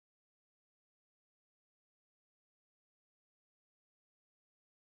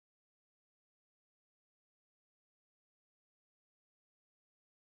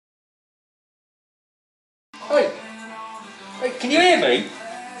Hey, hey, can you hear me?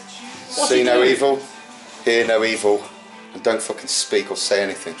 What's See no doing? evil, hear no evil, and don't fucking speak or say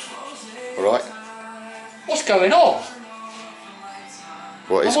anything. Alright? What's going on?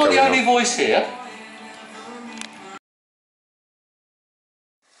 What is Am I going the only on? voice here?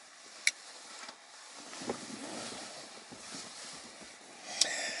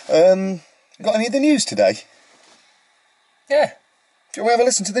 Got any of the news today? Yeah. Do we have a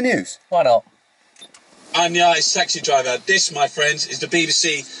listen to the news? Why not? I'm the artist taxi driver. This, my friends, is the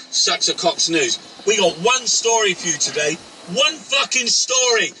BBC Sucks a Cox News. We got one story for you today. One fucking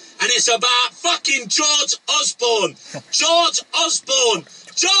story. And it's about fucking George Osborne. George Osborne.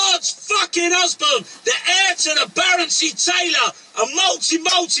 George fucking Osborne. The heir to the Baron C. Taylor. A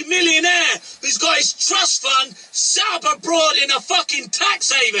multi-millionaire who's got his trust fund set up abroad in a fucking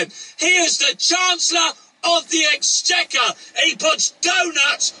tax haven. He is the Chancellor of the Exchequer. He puts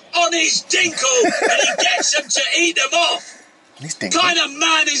donuts on his dinkle and he gets them to eat them off. Kind of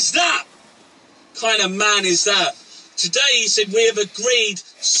man is that? Kind of man is that? Today he said we have agreed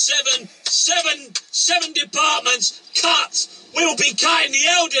seven departments cut. We'll be cutting the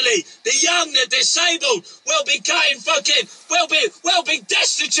elderly, the young, the disabled. We'll be cutting fucking. We'll be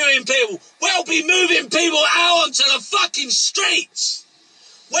destituting people. We'll be moving people out onto the fucking streets.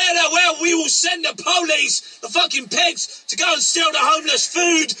 Where we will send the police, the fucking pigs, to go and steal the homeless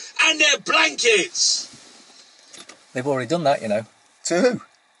food and their blankets. They've already done that, you know. To who?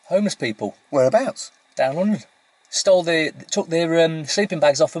 Homeless people. Whereabouts? Down London. Took their sleeping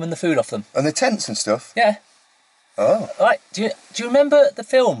bags off them and the food off them. And the tents and stuff? Yeah. Oh. Right, do you remember the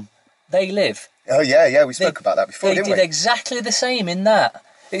film, They Live? Oh yeah, we spoke about that before, didn't we? They did exactly the same in that.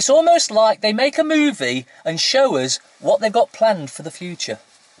 It's almost like they make a movie and show us what they've got planned for the future.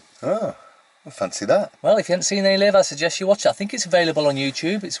 Oh, I fancy that. Well, if you haven't seen They Live, I suggest you watch it. I think it's available on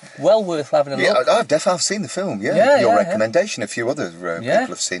YouTube. It's well worth having a look. Yeah, I've definitely seen the film, yeah. Yeah, Your yeah, recommendation, a few other people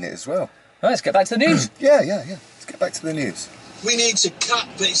have seen it as well. Right, let's get back to the news. Yeah. Let's get back to the news. We need to cut,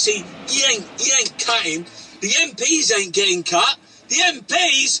 but see, he ain't cutting. The MPs ain't getting cut. The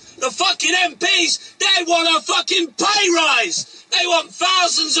MPs, the fucking MPs, they want a fucking pay rise. They want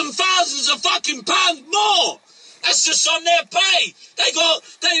thousands and thousands of fucking pounds more. That's just on their pay. They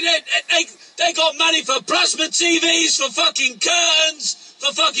got money for plasma TVs, for fucking curtains,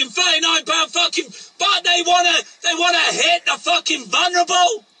 for fucking £39 fucking. But they wanna hit the fucking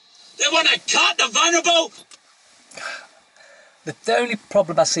vulnerable. They wanna cut the vulnerable. The only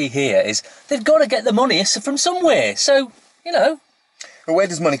problem I see here is they've got to get the money from somewhere. So, you know. Well, where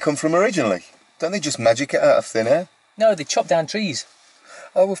does money come from originally? Don't they just magic it out of thin air? No, they chop down trees.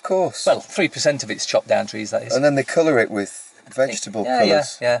 Oh, of course. Well, 3% of it's chopped down trees, that is. And then they colour it with vegetable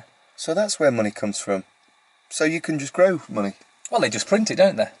colours. Yeah. So that's where money comes from. So you can just grow money. Well, they just print it,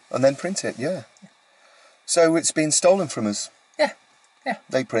 don't they? And then print it, yeah. So it's been stolen from us. Yeah.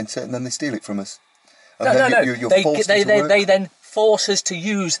 They print it and then they steal it from us. And No. You're forced into work. They then force us to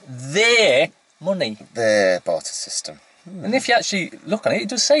use their money. Their barter system. And if you actually look on it, it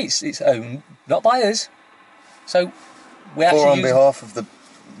does say it's owned, not by us. So we actually on behalf of the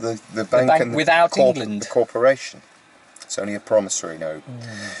bank and without England. The corporation. It's only a promissory note.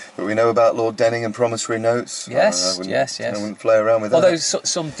 But we know about Lord Denning and promissory notes. Yes. I wouldn't play around with that. Although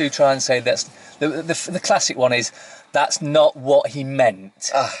some do try and say that's the classic one is that's not what he meant.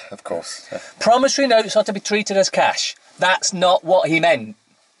 Ah, of course. Promissory notes are to be treated as cash. That's not what he meant.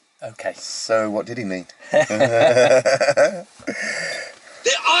 Okay. So what did he mean? The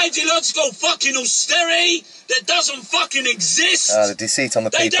ideological fucking austerity that doesn't fucking exist. The deceit on the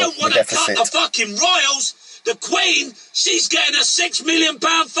people. They don't want to cut the fucking royals. The Queen, she's getting a £6 million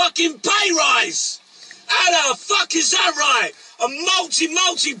fucking pay rise. How the fuck is that right? A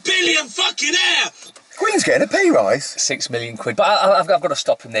multi-billion fucking heir. Queen's getting a pay rise. 6 million quid. But I've got to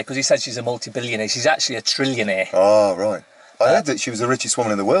stop him there because he said she's a multi-billionaire. She's actually a trillionaire. Oh, right. I heard that she was the richest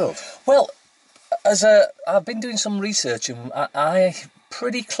woman in the world. Well, I've been doing some research and I'm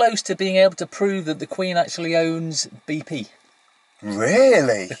pretty close to being able to prove that the Queen actually owns BP.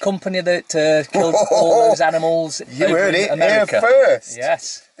 Really? The company that killed all those animals. You heard it America. here first.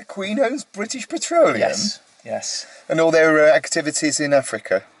 Yes. The Queen owns British Petroleum. Yes. And all their activities in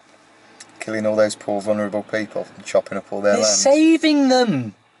Africa. Killing all those poor vulnerable people and chopping up all their They're land. saving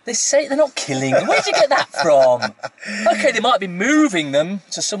them. They're not killing them. Where'd you get that from? Okay, they might be moving them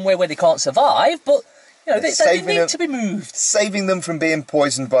to somewhere where they can't survive, but you know they need to be moved. Saving them from being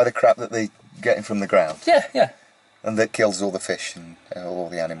poisoned by the crap that they're getting from the ground. Yeah. And that kills all the fish and all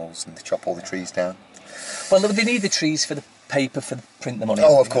the animals, and they chop all the trees down. Well, they need the trees for the paper for print the money.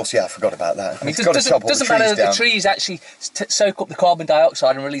 Oh, of course, yeah, I forgot about that. I mean, It's got to chop all the doesn't trees matter that down. the trees actually soak up the carbon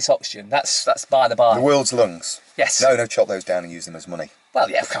dioxide and release oxygen. That's by the by. The world's lungs. Yes. No, chop those down and use them as money. Well,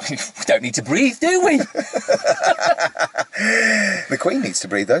 yeah, I mean, we don't need to breathe, do we? The Queen needs to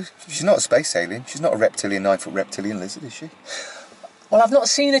breathe, though. She's not a space alien. She's not a reptilian, 9-foot reptilian lizard, is she? Well, I've not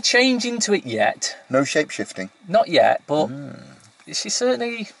seen her change into it yet. No shape-shifting. Not yet, but she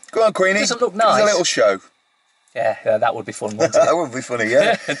certainly Go on, Queenie. doesn't look Give us nice. a little show. Yeah, that would be fun, wouldn't That it? would be funny,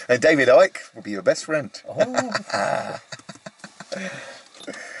 yeah. And David Icke will be your best friend. Oh.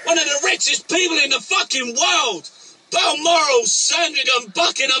 One of the richest people in the fucking world. Balmoral, Sandringham,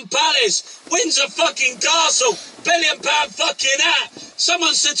 Buckingham Palace, Windsor fucking Castle, £1 billion fucking hat.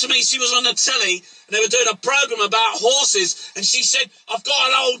 Someone said to me she was on the telly and they were doing a programme about horses and she said, I've got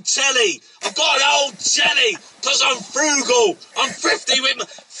an old telly. I've got an old telly because I'm frugal. I'm thrifty with my...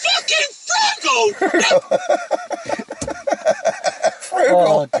 Fucking frugal!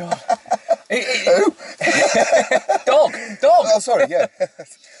 Oh, God. Dog. Oh, sorry, yeah.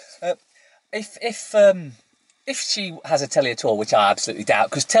 If she has a telly at all, which I absolutely doubt,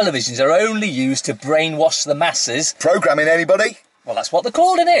 because televisions are only used to brainwash the masses. Programming, anybody? Well, that's what they're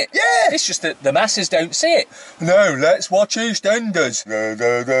called, isn't it? Yeah. It's just that the masses don't see it. No, let's watch EastEnders.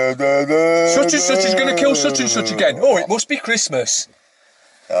 Such and such is going to kill such and such again. Oh, it must be Christmas.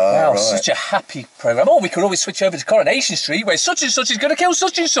 Wow, right. such a happy programme. Oh, we could always switch over to Coronation Street, where such and such is going to kill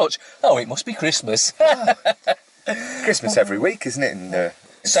such and such. Oh, it must be Christmas. Christmas every week, isn't it? In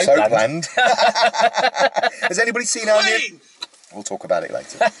Soapland. Soapland. Has anybody seen our new... Queen, We'll talk about it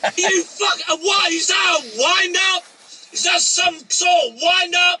later. you fuck... What, is that a wind-up? Is that some sort of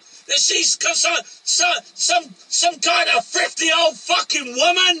wind-up? That she's some kind of thrifty old fucking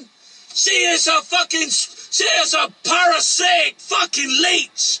woman? She is a parasitic fucking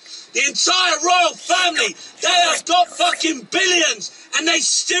leech. The entire royal family, they have got fucking billions and they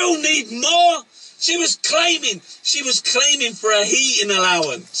still need more. She was claiming for a heating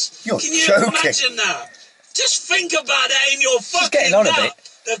allowance. You're Can you joking. imagine that? Just think about that in your fucking getting on a gut. bit.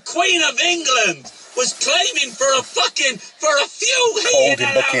 The Queen of England was claiming for a fuel Cold heating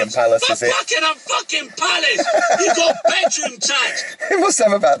in Buckingham allowance Palace, for is it? Buckingham fucking Palace. You got bedroom tax. It must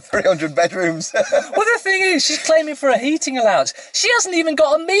have about 300 bedrooms. Well, the thing is, she's claiming for a heating allowance. She hasn't even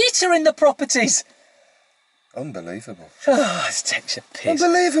got a meter in the properties. Unbelievable. Oh, it takes a piss.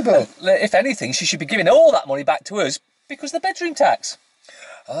 Unbelievable. If anything, she should be giving all that money back to us because of the bedroom tax.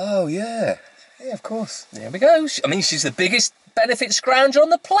 Oh, yeah. Yeah, of course. There we go. I mean, she's the biggest benefit scrounger on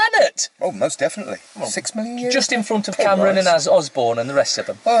the planet. Oh, most definitely. 6 million years? Just in front of Oh, Cameron nice. and as Osborne and the rest of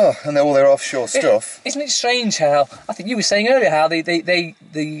them. Oh, and all their offshore stuff. Isn't it strange how, I think you were saying earlier, how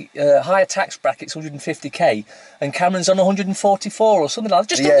the higher tax bracket's 150k and Cameron's on 144 or something like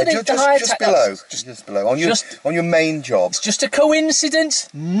that. Just underneath the higher just tax. below. Just below. On your main job. It's just a coincidence.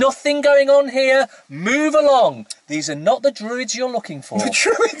 Nothing going on here. Move along. These are not the druids you're looking for. The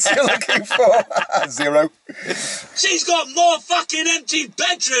druids you're looking for. 0. She's got more fucking empty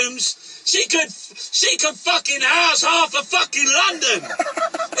bedrooms. She could fucking house half of fucking London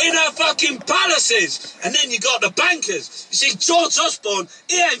in her fucking palaces. And then you got the bankers. You see, George Osborne,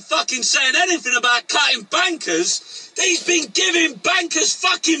 he ain't fucking saying anything about cutting bankers. He's been giving bankers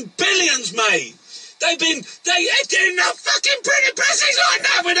fucking billions, mate. They're doing that fucking printing presses like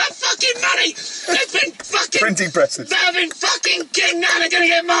that with that fucking money. They've been fucking... Printing presses. They've been fucking getting now. They're going to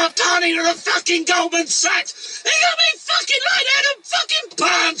get Mark Carney to the fucking Goldman Sachs. They're going to be fucking like that and fucking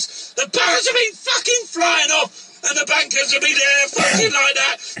pounds. The pounds have been fucking flying off. And the bankers will be there fucking like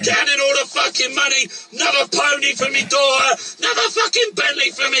that, counting all the fucking money. Another pony for me daughter. Another fucking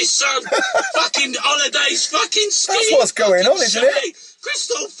Bentley for me son. Fucking holidays, fucking skiing. That's what's going on, isn't it?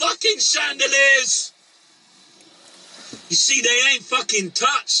 Crystal fucking chandeliers. You see, they ain't fucking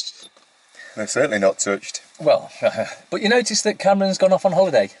touched. They're certainly not touched. Well, but you notice that Cameron's gone off on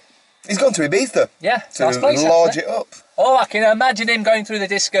holiday. He's gone to Ibiza. Yeah, To nice place, enlarge actually. it up. Oh, I can imagine him going through the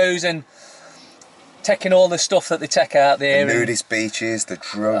discos and taking all the stuff that they take out there. The nudist beaches, the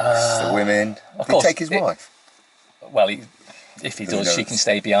drugs, the women. Of Did he course, take his wife? Well, if he does, she can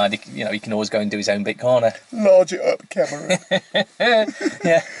stay behind. He can always go and do his own bit, can't he? Enlarge it up, Cameron.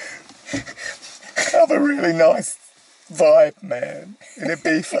 Yeah. Have a really nice vibe, man, in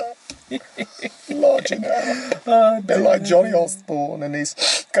Ibiza. Enlarge it up. A bit like Johnny Osborne and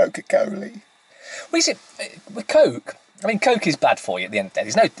his Coca-Cola. Well, you see, with Coke, I mean, Coke is bad for you at the end of the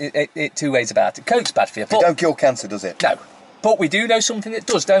day. There's no two ways about it. Coke's bad for you. It But don't cure cancer, does it? no. But we do know something that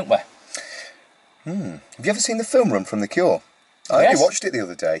does, don't we? Have you ever seen the film Run from the Cure? I only watched it the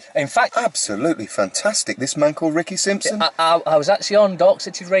other day. In fact, absolutely fantastic. This man called Ricky Simpson. I was actually on Dark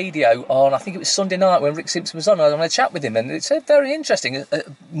City Radio on, I think it was Sunday night when Rick Simpson was on. I had a chat with him, and it's very interesting.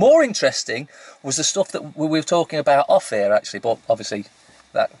 More interesting was the stuff that we were talking about off air, actually, but obviously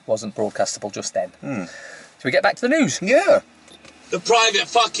that wasn't broadcastable just then. Shall we get back to the news? Yeah. The private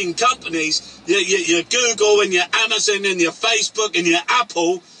fucking companies, your Google and your Amazon and your Facebook and your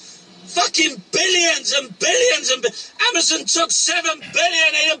Apple, fucking billions and billions and Amazon took 7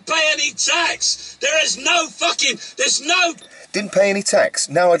 billion, they didn't pay any tax. There's no... Didn't pay any tax.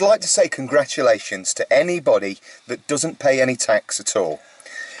 Now, I'd like to say congratulations to anybody that doesn't pay any tax at all.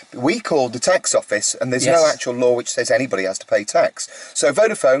 We called the tax office, and there's no actual law which says anybody has to pay tax. So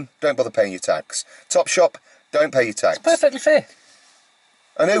Vodafone, don't bother paying your tax. Topshop, don't pay your tax. It's perfectly fair.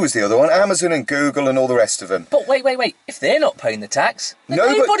 And who was the other one? Amazon and Google and all the rest of them. But wait. If they're not paying the tax, then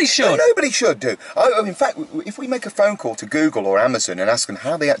nobody should. Nobody should do. In fact, if we make a phone call to Google or Amazon and ask them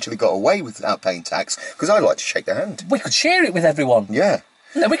how they actually got away without paying tax, because I'd like to shake their hand. We could share it with everyone. Yeah.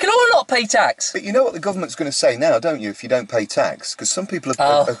 And we can all not pay tax. But you know what the government's going to say now, don't you, if you don't pay tax? Because some people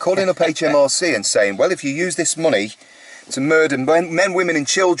are calling up HMRC and saying, well, if you use this money to murder men, women and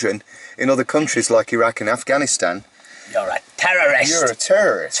children in other countries like Iraq and Afghanistan... You're a terrorist. You're a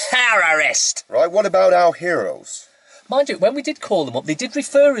terrorist. Terrorist. Right, what about our heroes? Mind you, when we did call them up, they did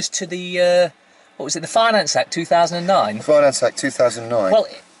refer us to the, what was it, the Finance Act 2009? The Finance Act 2009. Well,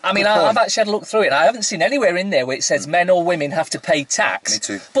 I mean, I've actually had a look through it, and I haven't seen anywhere in there where it says men or women have to pay tax. Me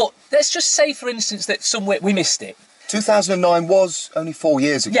too. But let's just say, for instance, that somewhere we missed it. 2009 was only 4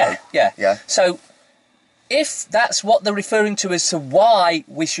 years ago. Yeah. So, if that's what they're referring to as to why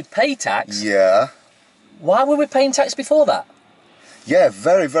we should pay tax... Yeah. Why were we paying tax before that? Yeah,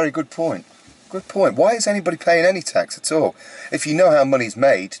 very, very good point. Good point. Why is anybody paying any tax at all? If you know how money's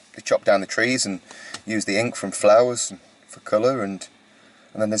made, they chop down the trees and use the ink from flowers for colour, and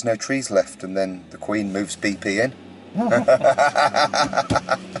then there's no trees left, and then the Queen moves BP in.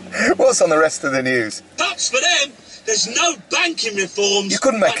 What's on the rest of the news? Perhaps for them, there's no banking reforms. You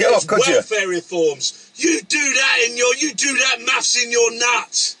couldn't make it up, could you? Welfare reforms. You do that maths in your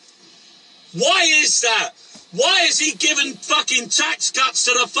nuts. Why is that? Why is he giving fucking tax cuts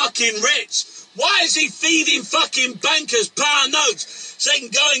to the fucking rich? Why is he feeding fucking bankers power notes so they can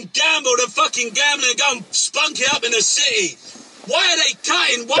go and gamble the fucking gambling and go and spunk it up in the city? Why are they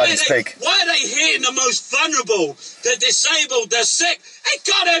cutting? Why are they hitting the most vulnerable, the disabled, the sick?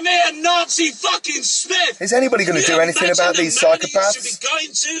 They got him here, Nazi fucking Smith. Is anybody going to do anything about these psychopaths? You should be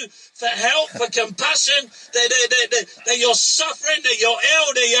going to for help, for compassion, that you're suffering, that you're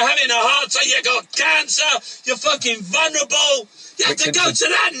ill, that you're having a heart attack, you got cancer, you're fucking vulnerable. You have to go to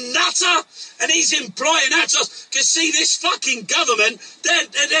that nutter, and he's employing us. Because see, this fucking government,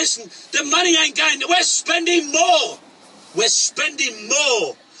 the money ain't going, we're spending more. We're spending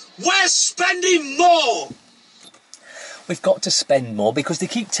more. We're spending more. We've got to spend more because they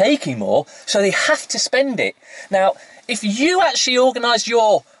keep taking more, so they have to spend it. Now, if you actually organised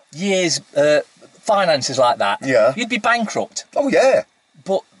your year's finances like that, you'd be bankrupt. Oh, yeah.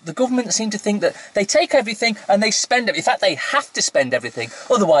 But the government seem to think that they take everything and they spend it. In fact, they have to spend everything,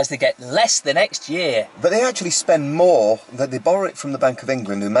 otherwise they get less the next year. But they actually spend more, they borrow it from the Bank of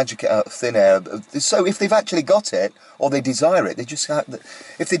England and magic it out of thin air. So if they've actually got it, or they desire it, they just have,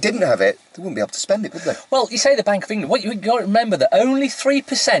 if they didn't have it, they wouldn't be able to spend it, would they? Well, you say the Bank of England, what you've got to remember that only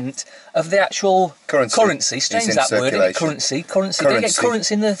 3% of the actual currency strange that word, isn't it? Currency. They get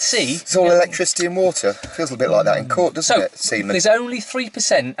currency in the sea. It's all electricity and water. Feels a bit like that in court, doesn't it? So there's only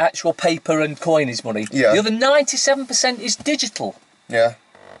 3% actual paper and coinage money. Yeah. The other 97% is digital. Yeah.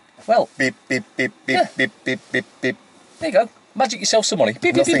 Well. Beep, beep, beep, beep, beep, beep, beep, beep. There you go. Magic yourself some money.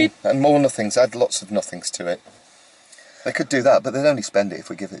 Beep, Nothing, beep, beep, beep. and more nothings. Add lots of nothings to it. They could do that, but they'd only spend it if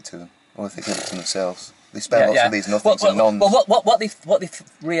we give it to them, or if they give it to themselves. They spend lots of these nothings and nons. Well, what they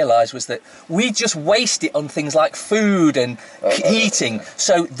realised was that we just waste it on things like food and heating,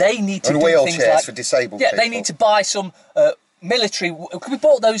 so they need to do things like... for disabled people. They need to buy some military... We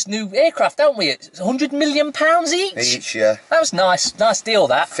bought those new aircraft, don't we? It's £100 million each? Each, yeah. That was nice deal,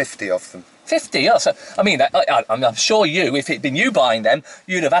 that. 50 of them. 50, yeah. So, I mean, I'm sure if it'd been you buying them,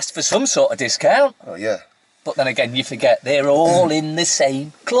 you'd have asked for some sort of discount. Oh, yeah. But then again, you forget, they're all in the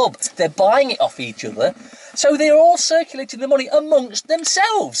same club. They're buying it off each other, so they're all circulating the money amongst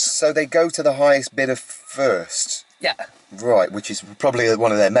themselves. So they go to the highest bidder first? Yeah. Right, which is probably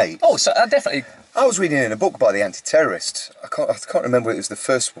one of their mates. Oh, so definitely... I was reading in a book by the anti-terrorist. I can't remember if it was the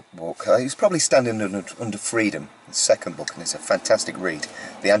first book. He was probably standing under Freedom, the second book, and it's a fantastic read.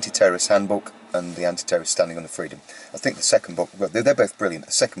 The Anti-Terrorist Handbook, and The Anti-Terrorist Standing on the Freedom. I think the second book, well, they're both brilliant, but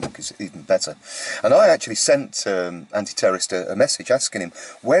the second book is even better. And I actually sent Anti-Terrorist a message asking him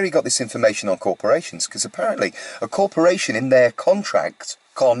where he got this information on corporations, because apparently a corporation in their contracts,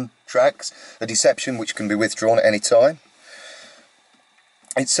 a deception which can be withdrawn at any time,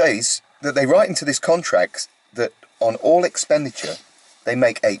 it says that they write into this contract that on all expenditure they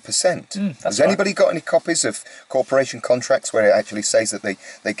make 8%. Has anybody got any copies of corporation contracts where it actually says that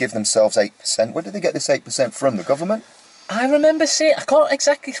they give themselves 8%? Where did they get this 8% from? The government? I remember seeing, I can't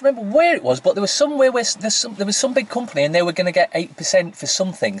exactly remember where it was, but there was somewhere where there was some big company and they were going to get 8% for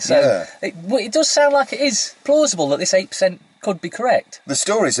something. So Yeah. it does sound like it is plausible that this 8% could be correct. The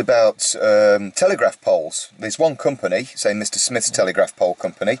story's about telegraph poles. There's one company, say Mr. Smith's Telegraph Pole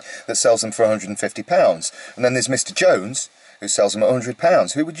Company, that sells them for £150. And then there's Mr. Jones, who sells them at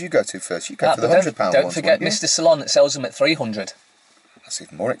 £100. Who would you go to first? You go for the £100 ones. Don't forget Mr. Salon that sells them at £300. That's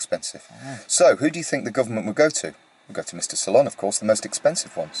even more expensive. So, who do you think the government would go to? We'll go to Mr. Salon, of course, the most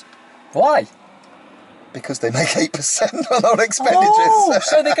expensive ones. Why? Because they make 8% on our expenditures. Oh,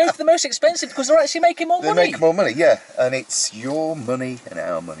 so they go for the most expensive because they're actually making more money. They make more money, yeah. And it's your money and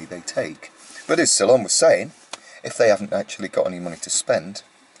our money they take. But as Salon was saying, if they haven't actually got any money to spend,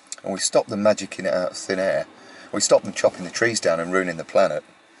 and we stop them magicking it out of thin air, we stop them chopping the trees down and ruining the planet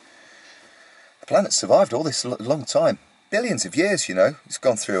survived all this long time. Billions of years, you know. It's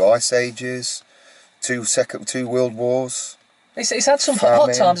gone through ice ages, two world wars. It's had some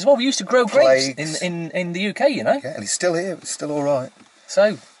hot times as well. We used to grow grapes in the UK, you know. Yeah, and he's still here. It's still all right.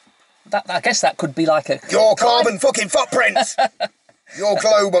 So, I guess that could be like a... Your carbon fucking footprint!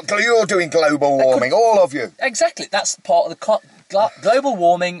 You're doing global warming, all of you. Exactly. That's part of the global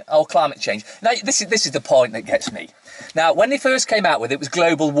warming or climate change. Now, this is the point that gets me. Now, when they first came out with it, it was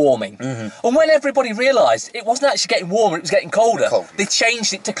global warming. And when everybody realised it wasn't actually getting warmer, it was getting colder, they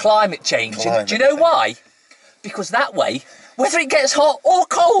changed it to climate change. And do you know why? Because that way, whether it gets hot or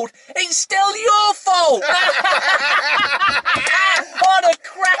cold, it's still your fault! What a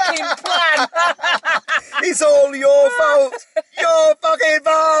cracking plan! It's all your fault! Your fucking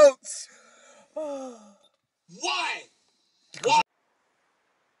fault! Why? Because